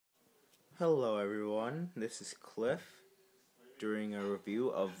Hello everyone, this is Cliff doing a review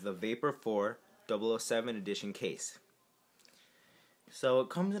of the Vapor 4 007 edition case. So it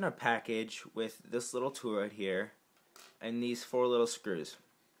comes in a package with this little tool right here and these 4 little screws,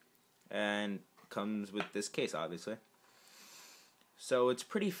 and comes with this case obviously. So it's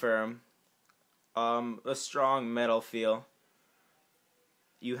pretty firm, a strong metal feel.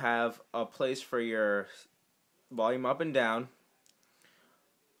 You have a place for your volume up and down,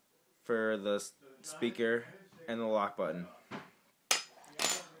 for the speaker and the lock button.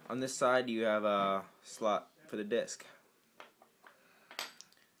 On this side you have a slot for the disc.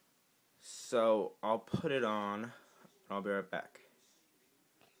 So I'll put it on and I'll be right back.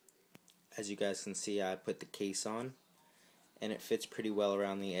 As you guys can see, I put the case on and it fits pretty well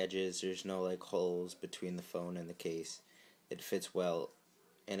around the edges. There's no like holes between the phone and the case. It fits well,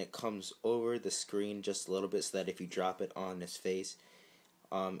 and it comes over the screen just a little bit so that if you drop it on its face,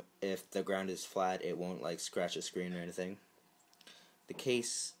 if the ground is flat, it won't like scratch the screen or anything. The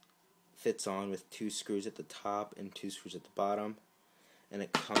case fits on with 2 screws at the top and 2 screws at the bottom, and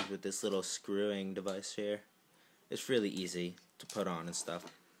it comes with this little screwing device here. It's really easy to put on and stuff.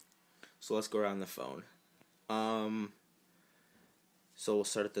 So let's go around the phone. So we'll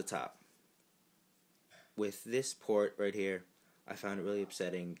start at the top. With this port right here, I found it really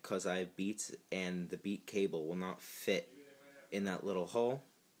upsetting because I have Beats and the Beat cable will not fit in that little hole.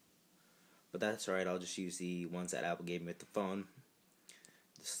 But that's alright, I'll just use the ones that Apple gave me with the phone.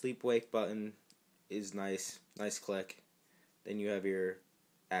 The sleep wake button is nice click. Then you have your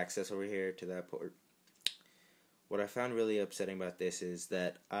access over here to that port. What I found really upsetting about this is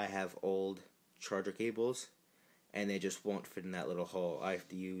that I have old charger cables and they just won't fit in that little hole. I have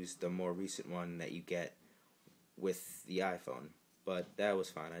to use the more recent one that you get with the iPhone. But that was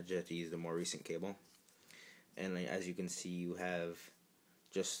fine, I just have to use the more recent cable. And as you can see, you have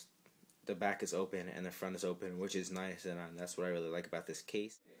just the back is open and the front is open, which is nice, and that's what I really like about this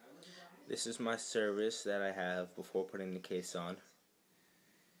case. This is my service that I have before putting the case on,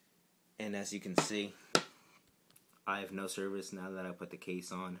 and as you can see, I have no service now that I put the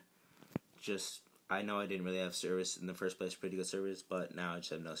case on. I know I didn't really have service in the first place, pretty good service, but now I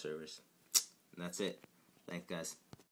just have no service. And that's it. Thanks guys.